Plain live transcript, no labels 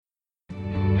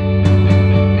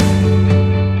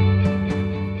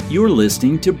You're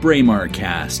listening to Braemar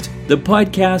Cast, the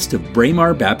podcast of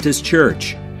Braemar Baptist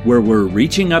Church, where we're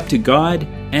reaching up to God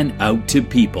and out to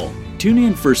people. Tune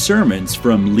in for sermons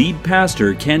from lead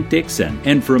pastor Kent Dixon,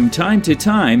 and from time to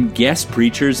time, guest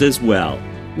preachers as well.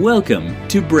 Welcome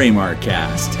to Braemar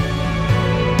Cast.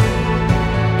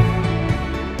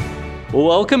 Well,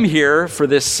 welcome here for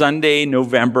this Sunday,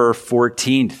 November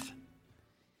 14th.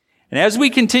 And as we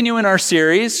continue in our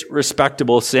series,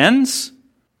 Respectable Sins,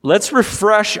 let's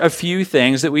refresh a few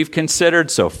things that we've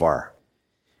considered so far.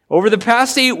 Over the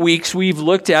past 8 weeks, we've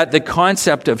looked at the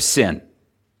concept of sin.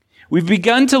 We've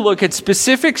begun to look at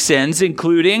specific sins,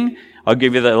 including, I'll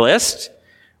give you the list,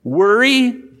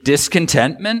 worry,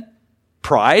 discontentment,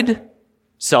 pride,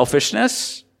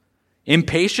 selfishness,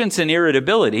 impatience and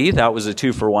irritability, that was a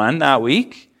 2-for-1 that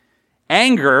week,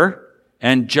 anger,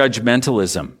 and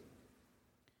judgmentalism.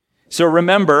 So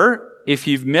remember, if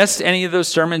you've missed any of those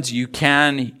sermons, you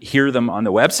can hear them on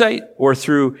the website or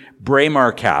through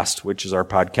Braemar Cast, which is our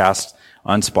podcast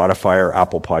on Spotify or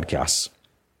Apple Podcasts.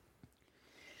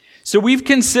 So we've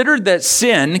considered that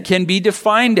sin can be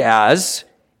defined as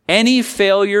any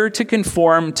failure to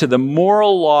conform to the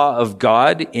moral law of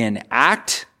God in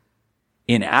act,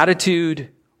 in attitude,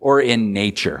 or in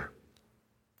nature.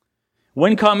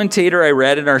 One commentator I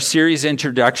read in our series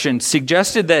introduction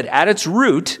suggested that at its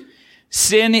root,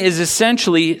 sin is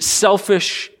essentially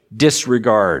selfish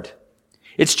disregard.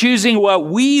 It's choosing what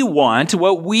we want,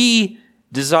 what we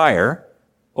desire,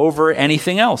 over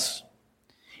anything else.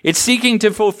 It's seeking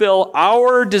to fulfill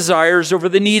our desires over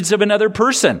the needs of another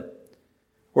person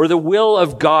or the will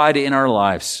of God in our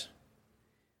lives.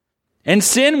 And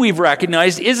sin, we've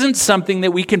recognized, isn't something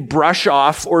that we can brush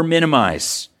off or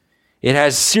minimize. It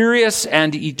has serious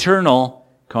and eternal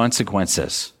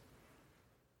consequences.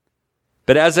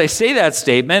 But as I say that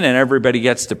statement and everybody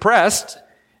gets depressed,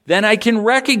 then I can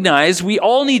recognize, we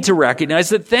all need to recognize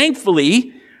that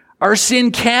thankfully our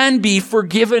sin can be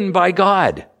forgiven by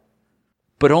God,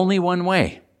 but only one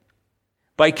way: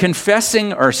 by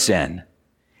confessing our sin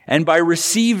and by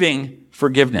receiving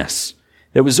forgiveness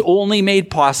that was only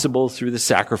made possible through the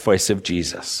sacrifice of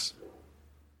Jesus.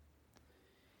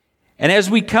 And as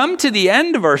we come to the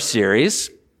end of our series,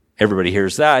 everybody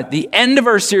hears that, the end of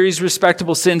our series,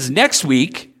 Respectable Sins, next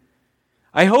week,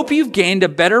 I hope you've gained a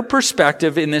better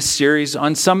perspective in this series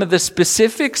on some of the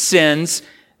specific sins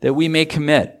that we may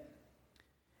commit.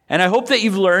 And I hope that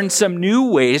you've learned some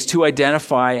new ways to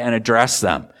identify and address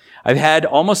them. I've had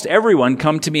almost everyone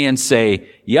come to me and say,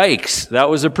 yikes,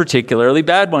 that was a particularly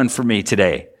bad one for me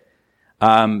today.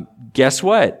 Guess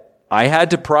what? I had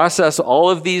to process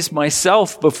all of these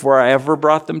myself before I ever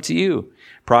brought them to you.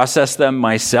 Process them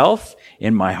myself,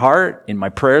 in my heart, in my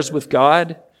prayers with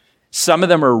God. Some of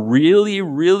them are really,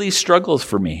 really struggles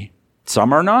for me.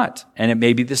 Some are not, and it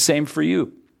may be the same for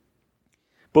you.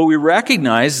 But we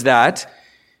recognize that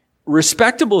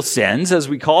respectable sins, as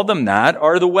we call them that,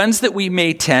 are the ones that we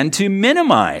may tend to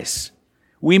minimize.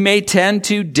 We may tend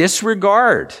to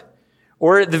disregard,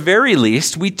 or at the very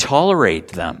least, we tolerate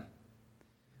them.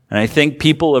 And I think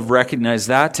people have recognized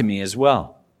that to me as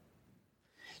well.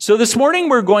 So this morning,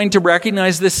 we're going to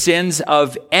recognize the sins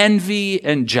of envy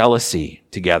and jealousy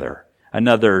together.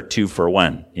 Another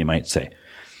 2-for-1, you might say.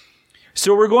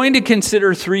 So we're going to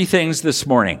consider 3 things this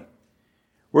morning.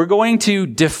 We're going to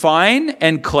define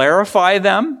and clarify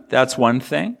them. That's one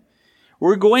thing.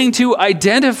 We're going to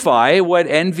identify what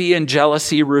envy and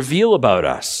jealousy reveal about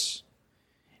us.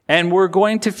 And we're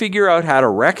going to figure out how to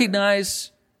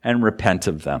recognize and repent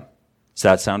of them. Does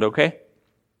that sound okay?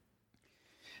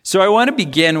 So I want to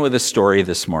begin with a story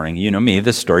this morning. You know me,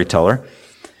 the storyteller.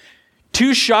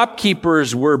 2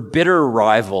 shopkeepers were bitter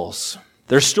rivals.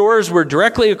 Their stores were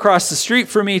directly across the street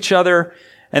from each other,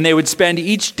 and they would spend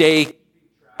each day keeping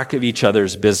track of each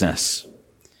other's business.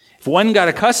 If one got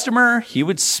a customer, he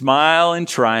would smile in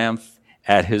triumph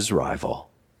at his rival.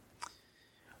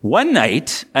 One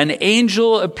night, an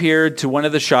angel appeared to one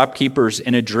of the shopkeepers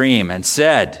in a dream and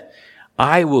said,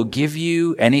 "I will give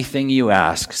you anything you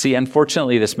ask." See,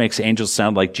 unfortunately, this makes angels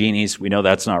sound like genies. We know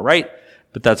that's not right,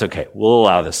 but that's okay. We'll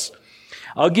allow this.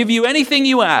 "I'll give you anything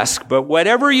you ask, but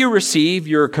whatever you receive,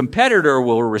 your competitor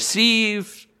will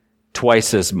receive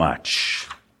twice as much.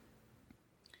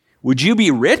 Would you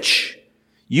be rich?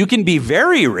 You can be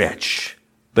very rich,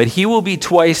 but he will be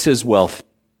twice as wealthy.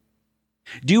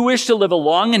 Do you wish to live a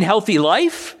long and healthy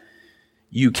life?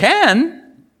 You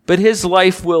can, but his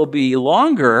life will be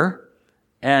longer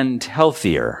and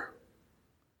healthier.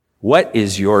 What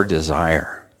is your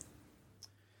desire?"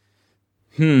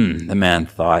 The man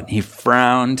thought. He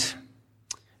frowned,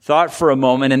 thought for a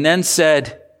moment, and then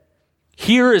said,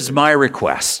 "Here is my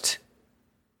request.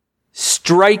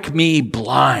 strike me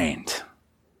blind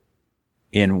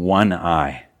in one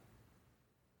eye.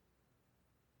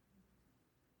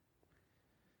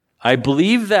 I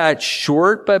believe that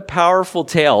short but powerful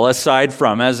tale, aside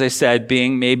from, as I said,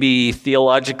 being maybe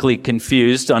theologically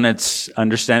confused on its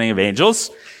understanding of angels,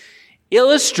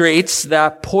 illustrates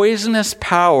that poisonous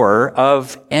power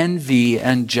of envy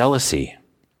and jealousy.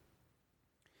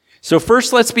 So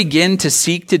first, let's begin to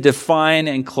seek to define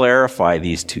and clarify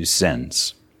these two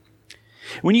sins.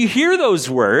 When you hear those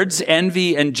words,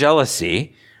 envy and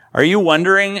jealousy, are you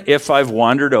wondering if I've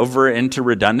wandered over into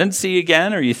redundancy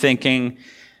again? Are you thinking,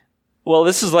 well,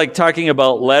 this is like talking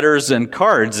about letters and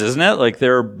cards, isn't it? Like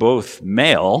they're both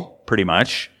male, pretty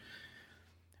much.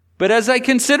 But as I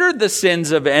considered the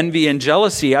sins of envy and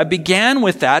jealousy, I began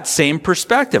with that same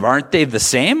perspective. Aren't they the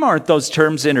same? Aren't those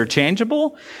terms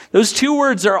interchangeable? Those two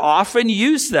words are often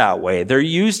used that way. They're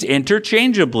used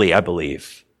interchangeably, I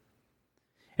believe.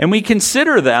 And we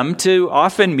consider them to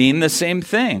often mean the same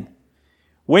thing.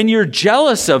 When you're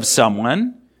jealous of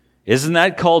someone, isn't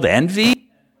that called envy? And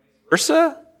vice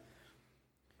versa?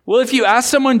 Well, if you ask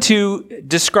someone to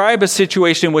describe a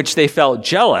situation in which they felt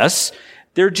jealous,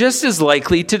 they're just as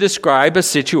likely to describe a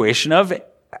situation of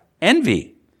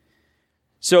envy.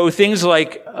 So things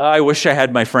like, I wish I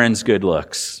had my friend's good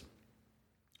looks.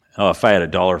 Oh, if I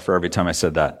had $1 for every time I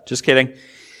said that. Just kidding.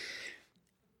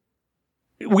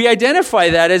 We identify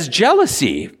that as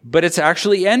jealousy, but it's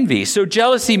actually envy. So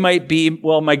jealousy might be,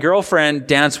 well, my girlfriend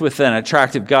danced with an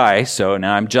attractive guy, so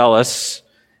now I'm jealous,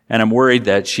 and I'm worried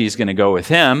that she's going to go with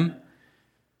him.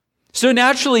 So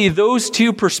naturally, those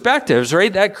two perspectives,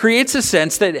 right, that creates a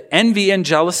sense that envy and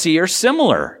jealousy are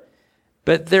similar,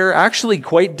 but they're actually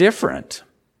quite different.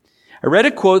 I read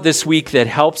a quote this week that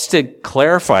helps to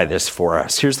clarify this for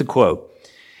us. Here's the quote.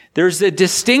 There's a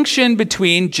distinction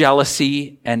between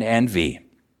jealousy and envy.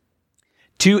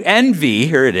 To envy,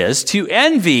 here it is, to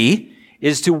envy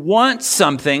is to want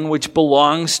something which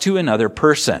belongs to another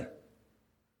person.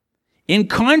 In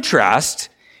contrast,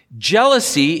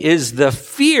 jealousy is the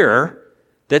fear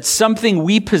that something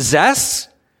we possess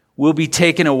will be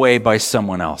taken away by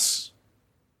someone else.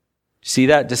 See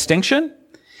that distinction?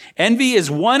 Envy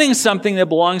is wanting something that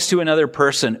belongs to another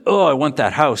person. Oh, I want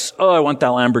that house. Oh, I want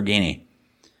that Lamborghini.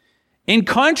 In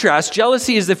contrast,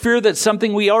 jealousy is the fear that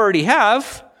something we already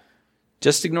have,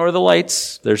 just ignore the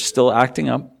lights, they're still acting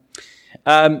up,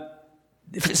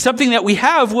 something that we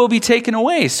have will be taken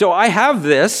away. So I have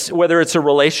this, whether it's a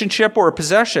relationship or a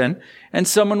possession, and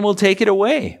someone will take it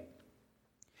away.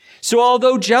 So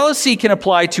although jealousy can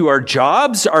apply to our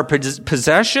jobs, our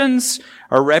possessions,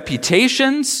 our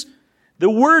reputations, the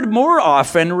word more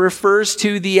often refers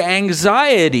to the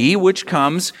anxiety which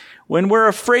comes when we're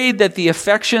afraid that the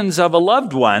affections of a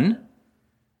loved one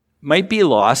might be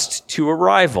lost to a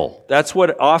rival. That's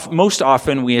what most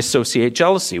often we associate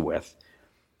jealousy with.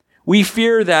 We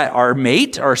fear that our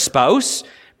mate, our spouse,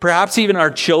 perhaps even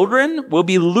our children, will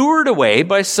be lured away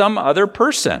by some other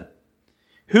person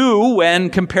who, when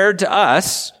compared to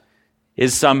us,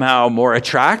 is somehow more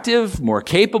attractive, more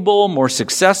capable, more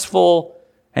successful,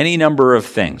 any number of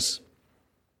things.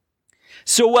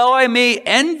 So while I may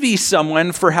envy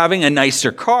someone for having a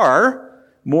nicer car,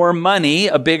 more money,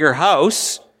 a bigger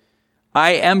house,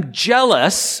 I am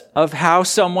jealous of how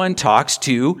someone talks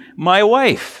to my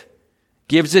wife,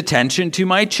 gives attention to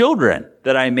my children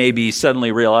that I may be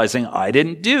suddenly realizing I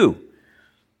didn't do,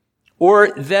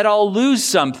 or that I'll lose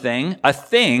something, a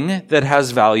thing that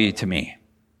has value to me.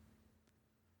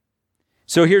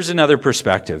 So here's another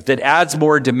perspective that adds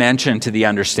more dimension to the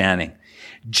understanding.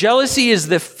 Jealousy is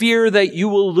the fear that you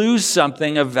will lose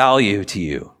something of value to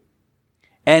you.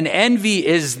 And envy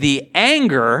is the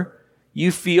anger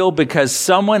you feel because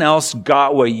someone else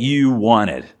got what you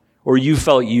wanted or you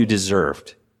felt you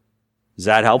deserved. Is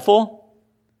that helpful?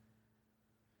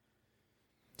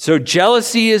 So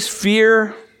jealousy is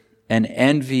fear and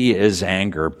envy is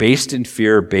anger, based in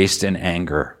fear, based in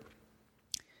anger.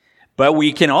 But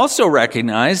we can also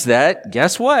recognize that,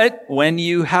 guess what? When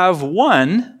you have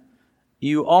one,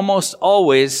 you almost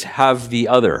always have the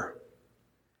other.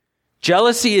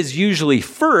 Jealousy is usually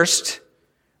first,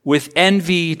 with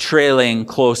envy trailing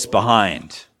close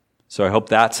behind. So I hope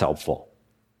that's helpful.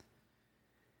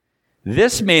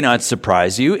 This may not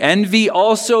surprise you. Envy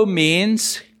also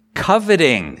means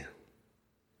coveting.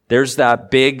 There's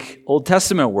that big Old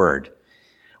Testament word.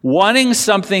 Wanting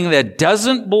something that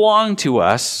doesn't belong to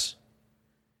us.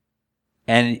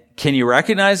 And can you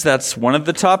recognize that's one of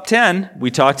the top 10?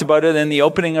 We talked about it in the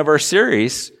opening of our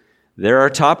series. There are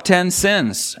top 10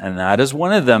 sins, and that is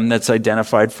one of them that's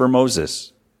identified for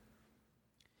Moses.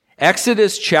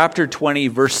 Exodus chapter 20,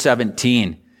 verse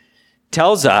 17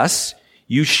 tells us,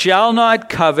 you shall not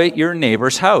covet your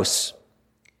neighbor's house.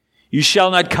 You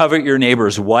shall not covet your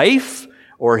neighbor's wife,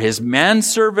 or his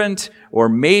manservant, or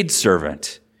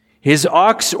maidservant, his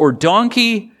ox or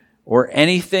donkey, or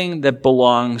anything that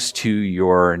belongs to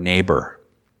your neighbor.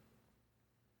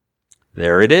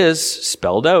 There it is,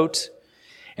 spelled out.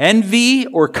 Envy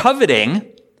or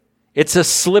coveting, it's a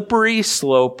slippery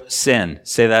slope sin.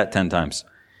 Say that 10 times.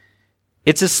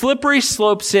 It's a slippery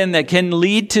slope sin that can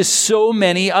lead to so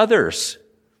many others.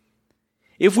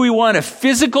 If we want a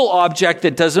physical object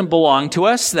that doesn't belong to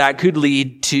us, that could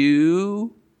lead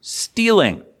to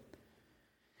stealing.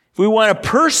 If we want a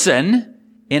person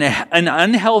in an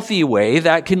unhealthy way,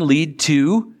 that can lead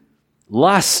to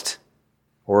lust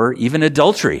or even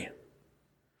adultery.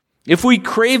 If we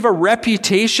crave a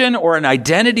reputation or an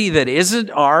identity that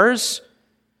isn't ours,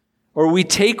 or we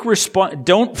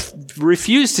don't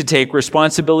refuse to take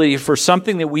responsibility for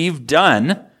something that we've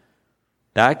done,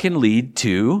 that can lead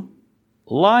to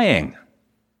lying.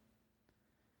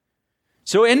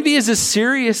 So envy is a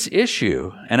serious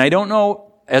issue. And I don't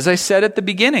know, as I said at the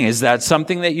beginning, is that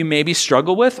something that you maybe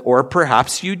struggle with, or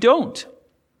perhaps you don't?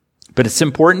 But it's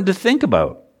important to think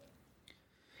about.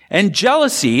 And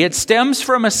jealousy, it stems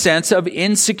from a sense of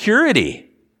insecurity,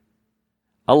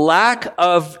 a lack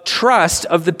of trust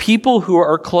of the people who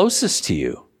are closest to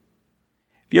you.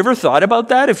 Have you ever thought about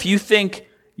that? If you think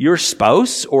your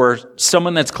spouse or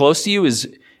someone that's close to you is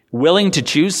willing to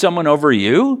choose someone over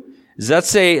you, does that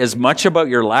say as much about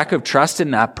your lack of trust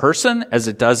in that person as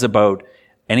it does about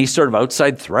any sort of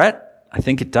outside threat? I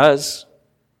think it does.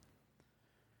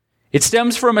 It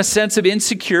stems from a sense of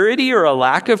insecurity or a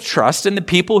lack of trust in the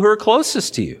people who are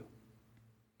closest to you.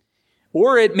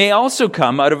 Or it may also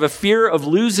come out of a fear of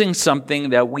losing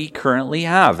something that we currently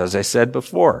have, as I said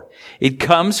before. It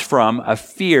comes from a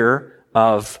fear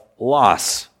of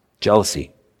loss,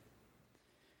 jealousy.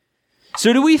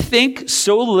 So do we think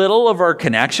so little of our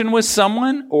connection with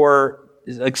someone, or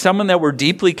like someone that we're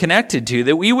deeply connected to,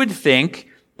 that we would think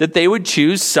that they would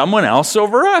choose someone else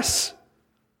over us?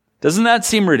 Doesn't that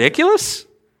seem ridiculous?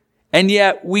 And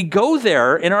yet we go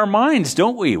there in our minds,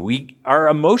 don't we? Our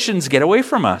emotions get away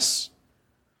from us.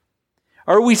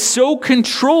 Are we so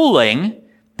controlling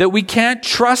that we can't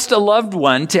trust a loved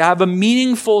one to have a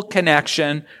meaningful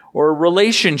connection or a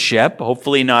relationship,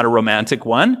 hopefully not a romantic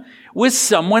one, with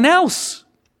someone else?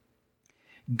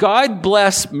 God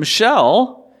bless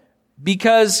Michelle,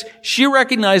 because she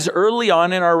recognized early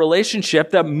on in our relationship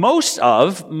that most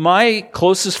of my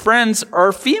closest friends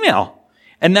are female.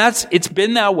 And it's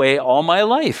been that way all my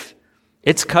life.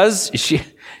 It's because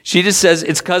she just says,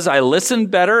 it's because I listen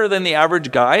better than the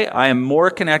average guy. I am more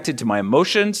connected to my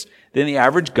emotions than the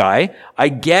average guy. I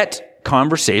get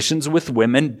conversations with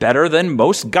women better than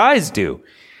most guys do.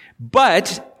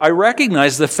 But I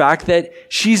recognize the fact that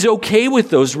she's okay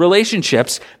with those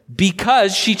relationships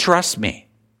because she trusts me.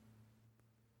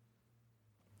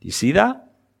 Do you see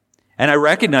that? And I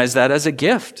recognize that as a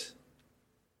gift.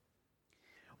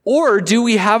 Or do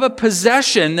we have a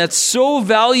possession that's so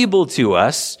valuable to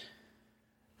us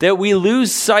that we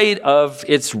lose sight of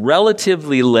its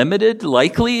relatively limited,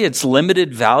 likely its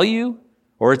limited value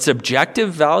or its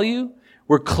objective value?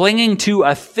 We're clinging to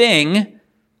a thing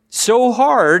so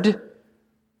hard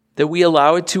that we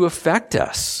allow it to affect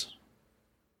us.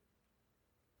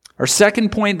 Our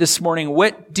second point this morning,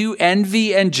 what do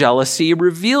envy and jealousy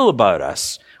reveal about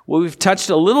us? Well, we've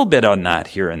touched a little bit on that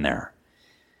here and there.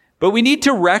 But we need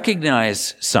to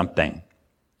recognize something.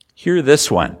 Hear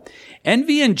this one.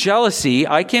 Envy and jealousy,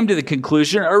 I came to the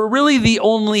conclusion, are really the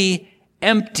only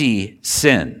empty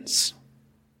sins.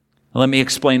 Let me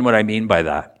explain what I mean by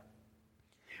that.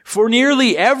 For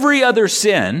nearly every other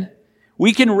sin,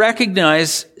 we can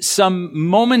recognize some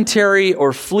momentary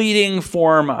or fleeting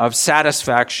form of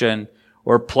satisfaction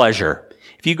or pleasure.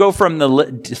 If you go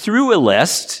through a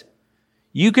list,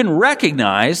 you can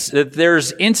recognize that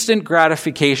there's instant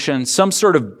gratification, some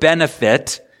sort of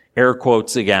benefit, air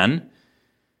quotes again,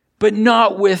 but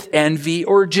not with envy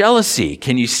or jealousy.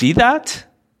 Can you see that?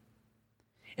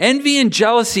 Envy and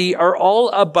jealousy are all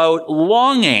about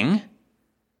longing,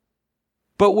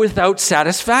 but without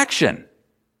satisfaction.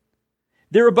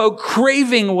 They're about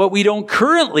craving what we don't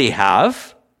currently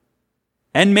have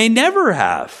and may never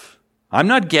have. I'm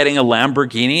not getting a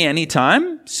Lamborghini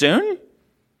anytime soon.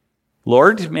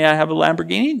 Lord, may I have a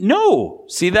Lamborghini? No.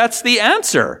 See, that's the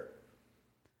answer.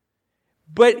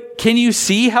 But can you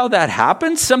see how that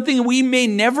happens? Something we may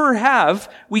never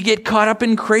have, we get caught up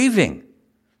in craving.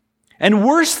 And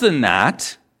worse than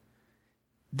that,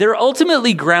 they're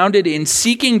ultimately grounded in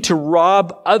seeking to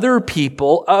rob other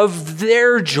people of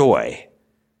their joy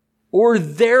or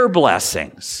their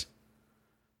blessings.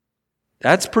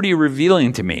 That's pretty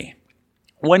revealing to me.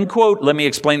 One quote, let me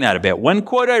explain that a bit. One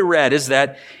quote I read is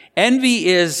that envy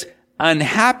is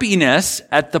unhappiness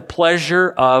at the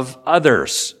pleasure of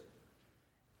others,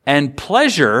 and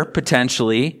pleasure,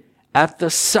 potentially, at the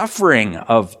suffering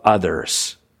of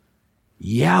others.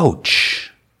 Youch.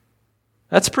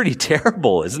 That's pretty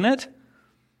terrible, isn't it?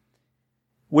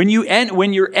 When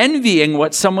you're envying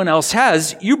what someone else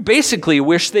has, you basically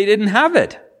wish they didn't have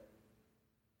it.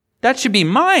 That should be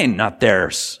mine, not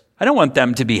theirs. I don't want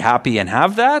them to be happy and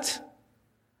have that.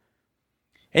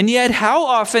 And yet, how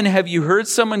often have you heard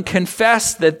someone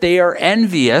confess that they are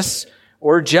envious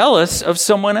or jealous of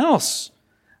someone else?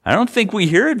 I don't think we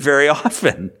hear it very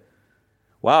often.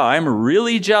 Wow, I'm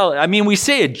really jealous. I mean, we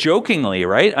say it jokingly,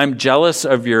 right? I'm jealous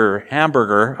of your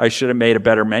hamburger. I should have made a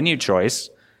better menu choice.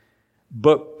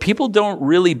 But people don't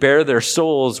really bare their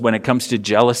souls when it comes to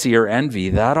jealousy or envy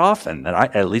that often,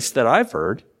 at least that I've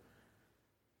heard.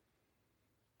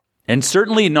 And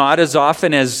certainly not as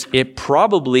often as it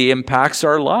probably impacts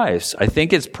our lives. I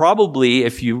think it's probably,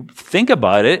 if you think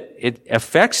about it, it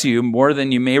affects you more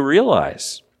than you may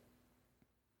realize.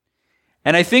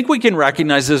 And I think we can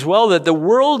recognize as well that the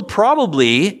world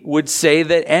probably would say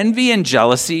that envy and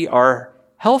jealousy are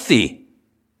healthy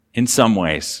in some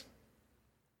ways,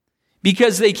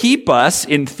 because they keep us,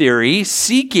 in theory,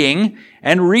 seeking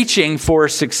and reaching for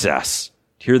success.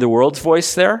 Do you hear the world's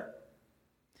voice there?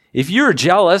 If you're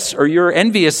jealous or you're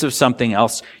envious of something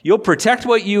else, you'll protect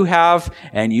what you have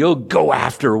and you'll go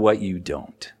after what you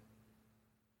don't.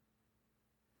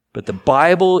 But the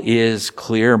Bible is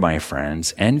clear, my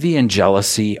friends. Envy and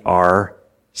jealousy are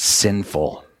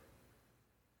sinful.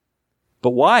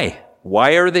 But why?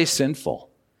 Why are they sinful?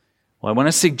 Well, I want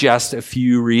to suggest a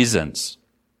few reasons.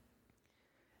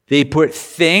 They put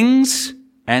things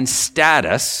and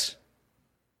status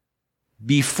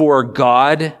before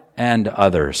God and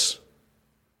others.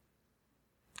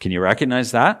 Can you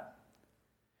recognize that?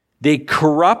 They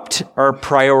corrupt our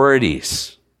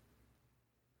priorities.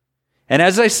 And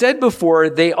as I said before,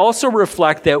 they also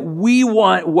reflect that we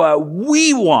want what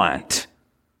we want,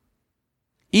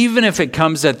 even if it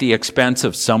comes at the expense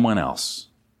of someone else.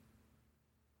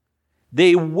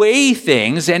 They weigh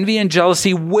things, envy and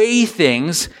jealousy weigh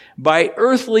things by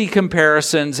earthly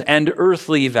comparisons and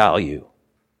earthly value.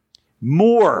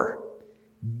 More,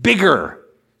 bigger,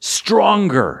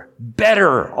 stronger,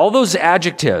 better, all those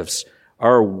adjectives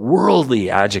are worldly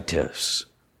adjectives.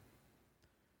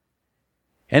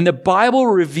 And the Bible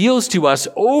reveals to us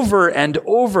over and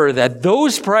over that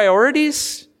those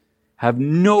priorities have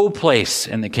no place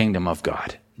in the kingdom of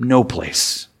God. No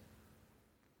place.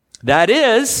 That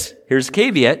is, here's a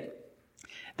caveat,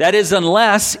 that is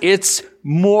unless it's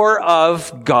more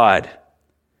of God,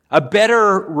 a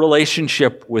better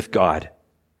relationship with God,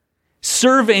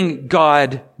 serving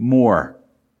God more.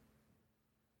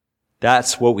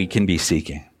 That's what we can be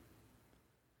seeking.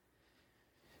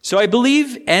 So I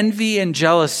believe envy and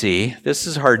jealousy, this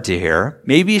is hard to hear,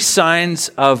 may be signs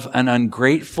of an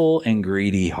ungrateful and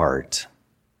greedy heart.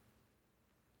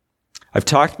 I've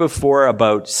talked before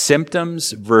about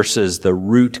symptoms versus the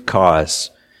root cause.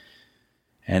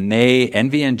 And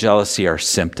envy and jealousy are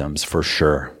symptoms for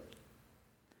sure.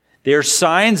 They're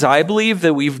signs, I believe,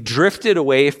 that we've drifted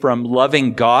away from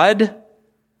loving God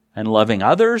and loving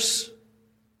others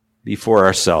before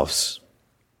ourselves.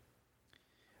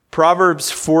 Proverbs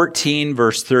 14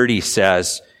 verse 30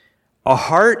 says, "A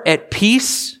heart at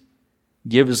peace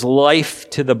gives life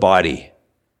to the body,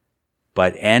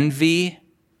 but envy,"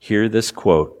 hear this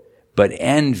quote, "but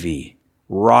envy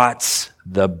rots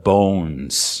the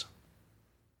bones."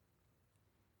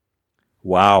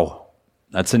 Wow,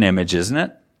 that's an image, isn't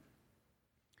it?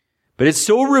 But it's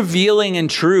so revealing and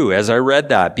true as I read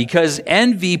that, because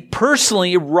envy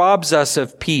personally robs us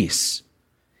of peace.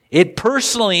 It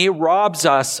personally robs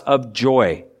us of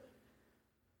joy.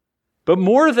 But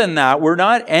more than that, we're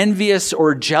not envious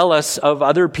or jealous of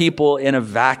other people in a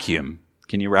vacuum.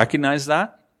 Can you recognize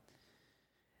that?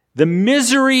 The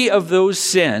misery of those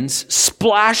sins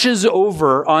splashes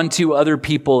over onto other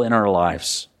people in our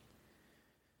lives.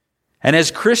 And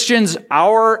as Christians,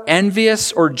 our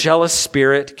envious or jealous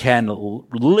spirit can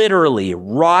literally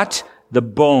rot the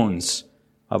bones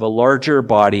of a larger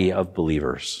body of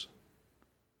believers.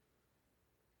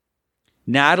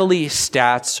 Natalie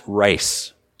Statz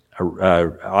Rice,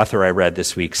 author I read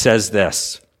this week, says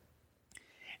this: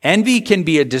 "Envy can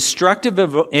be a destructive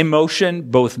emotion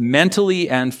both mentally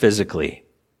and physically.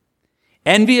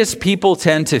 Envious people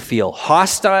tend to feel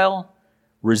hostile,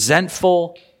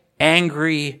 resentful,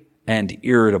 angry, and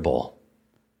irritable."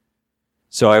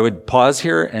 So I would pause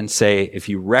here and say, if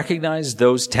you recognize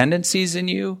those tendencies in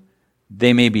you,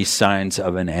 they may be signs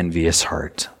of an envious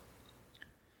heart.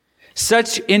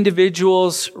 Such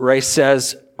individuals, Rice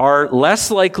says, are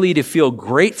less likely to feel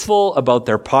grateful about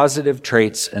their positive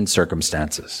traits and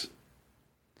circumstances.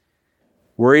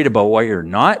 Worried about what you're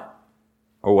not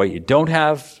or what you don't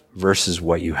have versus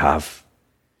what you have.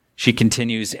 She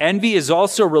continues, envy is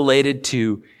also related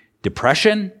to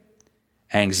depression,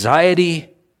 anxiety,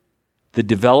 the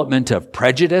development of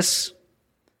prejudice,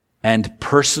 and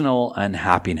personal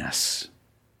unhappiness.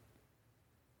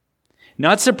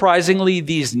 Not surprisingly,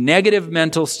 these negative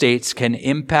mental states can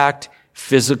impact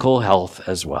physical health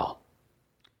as well.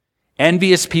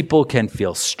 Envious people can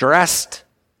feel stressed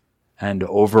and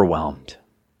overwhelmed.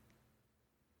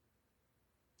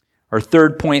 Our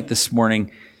third point this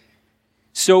morning.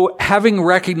 So, having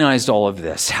recognized all of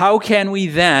this, how can we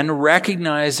then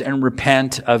recognize and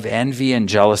repent of envy and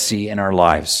jealousy in our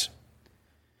lives?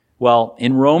 Well,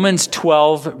 in Romans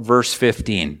 12, verse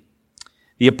 15,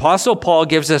 the Apostle Paul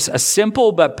gives us a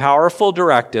simple but powerful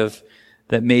directive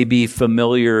that may be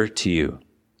familiar to you.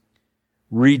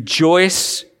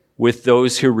 Rejoice with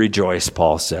those who rejoice,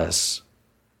 Paul says.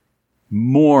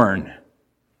 Mourn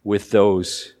with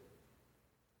those.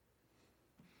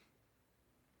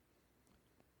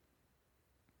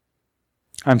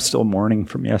 I'm still mourning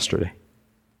from yesterday.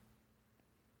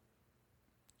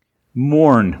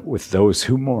 Mourn with those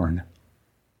who mourn.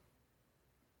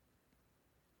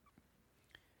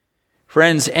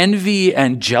 Friends, envy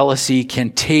and jealousy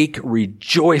can take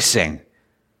rejoicing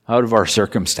out of our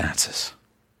circumstances.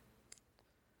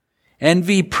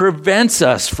 Envy prevents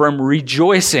us from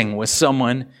rejoicing with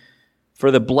someone for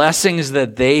the blessings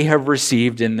that they have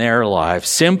received in their lives,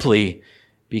 simply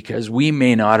because we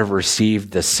may not have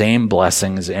received the same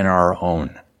blessings in our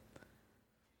own.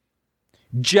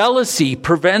 Jealousy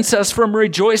prevents us from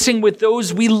rejoicing with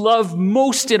those we love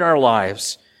most in our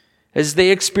lives, as they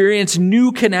experience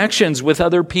new connections with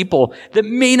other people that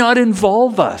may not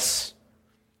involve us,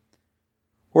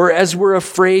 or as we're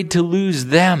afraid to lose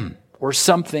them or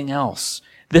something else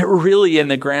that really, in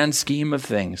the grand scheme of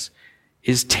things,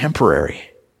 is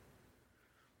temporary.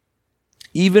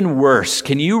 Even worse,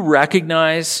 can you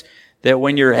recognize that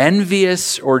when you're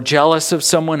envious or jealous of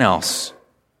someone else,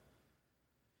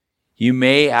 you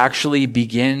may actually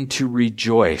begin to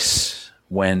rejoice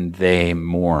when they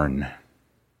mourn?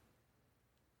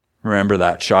 Remember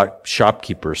that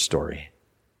shopkeeper story.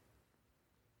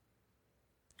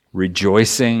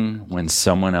 Rejoicing when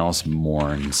someone else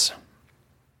mourns.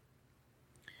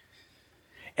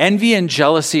 Envy and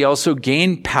jealousy also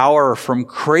gain power from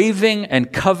craving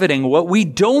and coveting what we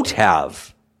don't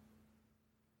have,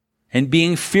 and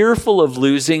being fearful of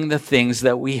losing the things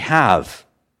that we have.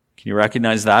 Can you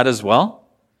recognize that as well?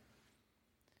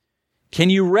 Can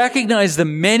you recognize the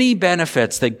many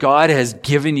benefits that God has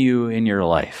given you in your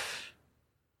life?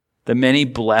 The many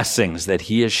blessings that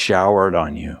He has showered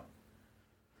on you.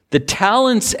 The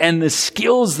talents and the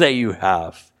skills that you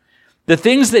have. The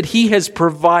things that He has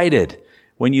provided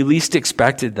when you least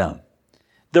expected them.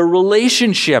 The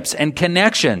relationships and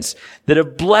connections that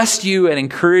have blessed you and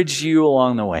encouraged you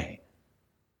along the way.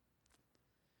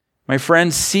 My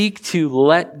friends, seek to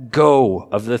let go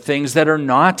of the things that are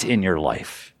not in your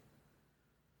life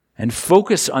and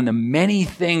focus on the many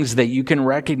things that you can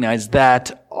recognize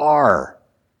that are.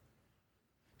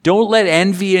 Don't let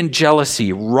envy and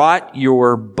jealousy rot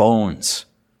your bones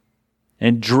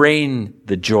and drain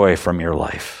the joy from your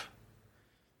life.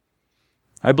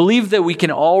 I believe that we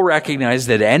can all recognize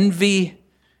that envy,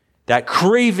 that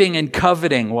craving and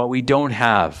coveting what we don't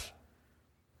have,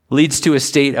 leads to a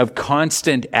state of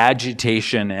constant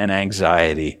agitation and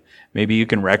anxiety. Maybe you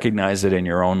can recognize it in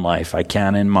your own life. I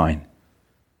can in mine.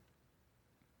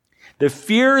 The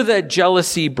fear that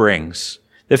jealousy brings,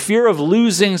 the fear of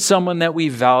losing someone that we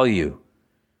value,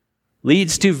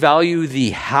 leads to value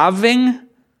the having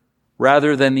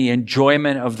rather than the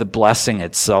enjoyment of the blessing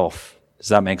itself. Does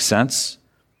that make sense?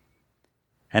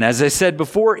 And as I said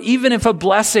before, even if a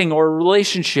blessing or a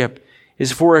relationship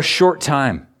is for a short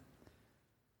time,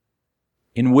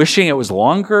 in wishing it was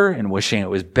longer, in wishing it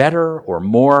was better or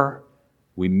more,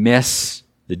 we miss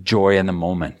the joy in the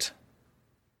moment.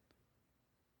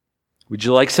 Would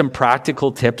you like some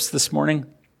practical tips this morning?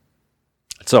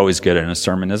 It's always good in a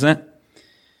sermon, isn't it?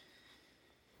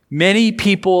 Many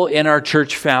people in our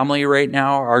church family right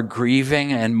now are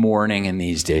grieving and mourning in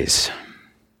these days.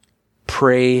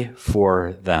 Pray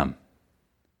for them.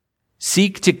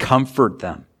 Seek to comfort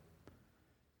them.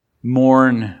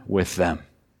 Mourn with them.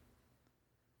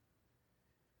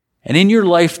 And in your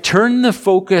life, turn the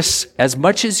focus as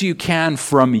much as you can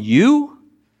from you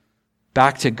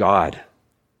back to God.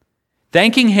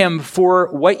 Thanking Him for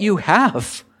what you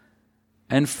have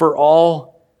and for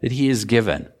all that he has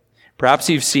given. Perhaps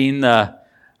you've seen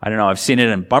I've seen it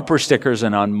in bumper stickers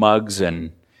and on mugs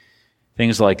and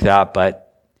things like that,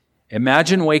 but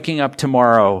imagine waking up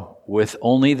tomorrow with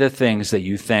only the things that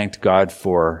you thanked God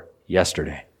for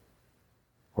yesterday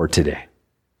or today.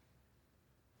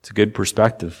 It's a good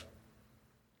perspective.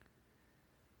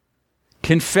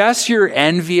 Confess your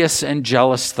envious and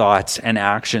jealous thoughts and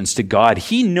actions to God.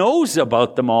 He knows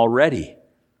about them already.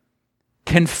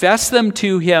 Confess them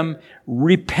to him.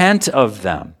 Repent of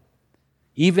them,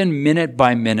 even minute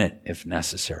by minute if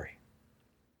necessary.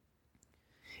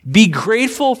 Be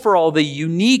grateful for all the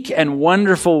unique and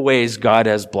wonderful ways God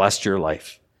has blessed your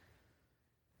life.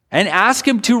 And ask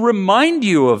him to remind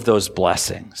you of those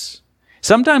blessings.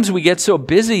 Sometimes we get so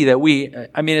busy that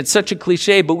it's such a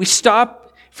cliche, but we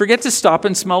forget to stop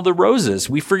and smell the roses.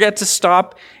 We forget to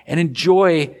stop and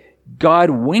enjoy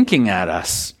God winking at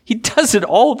us. He does it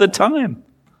all the time.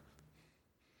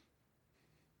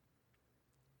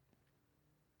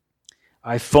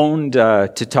 I phoned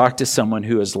to talk to someone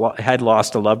who had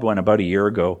lost a loved one about a year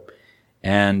ago.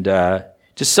 And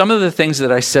just some of the things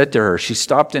that I said to her, she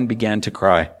stopped and began to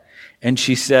cry. And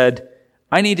she said,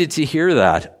 I needed to hear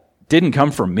that. It didn't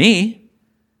come from me.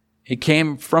 It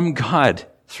came from God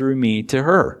through me to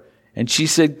her. And she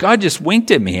said, God just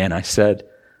winked at me. And I said,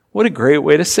 what a great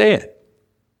way to say it.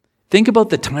 Think about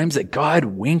the times that God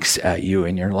winks at you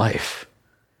in your life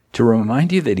to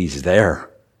remind you that he's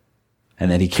there and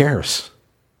that he cares.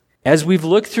 As we've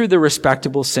looked through the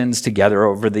respectable sins together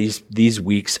over these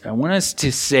weeks, I want us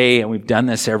to say, and we've done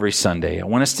this every Sunday, I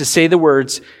want us to say the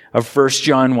words of 1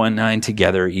 John 1:9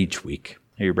 together each week.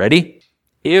 Are you ready?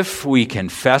 If we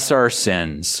confess our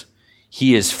sins,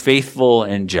 he is faithful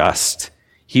and just.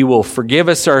 He will forgive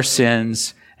us our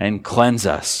sins and cleanse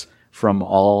us from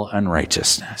all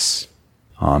unrighteousness.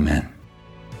 Amen.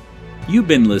 You've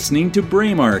been listening to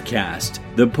Braemar Cast,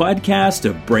 the podcast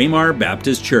of Braemar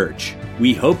Baptist Church.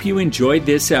 We hope you enjoyed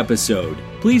this episode.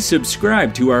 Please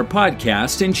subscribe to our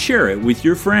podcast and share it with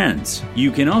your friends. You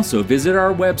can also visit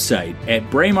our website at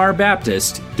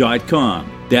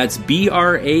braemarbaptist.com. That's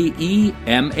BRAEMAR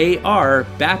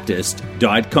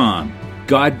Baptist.com.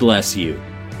 God bless you.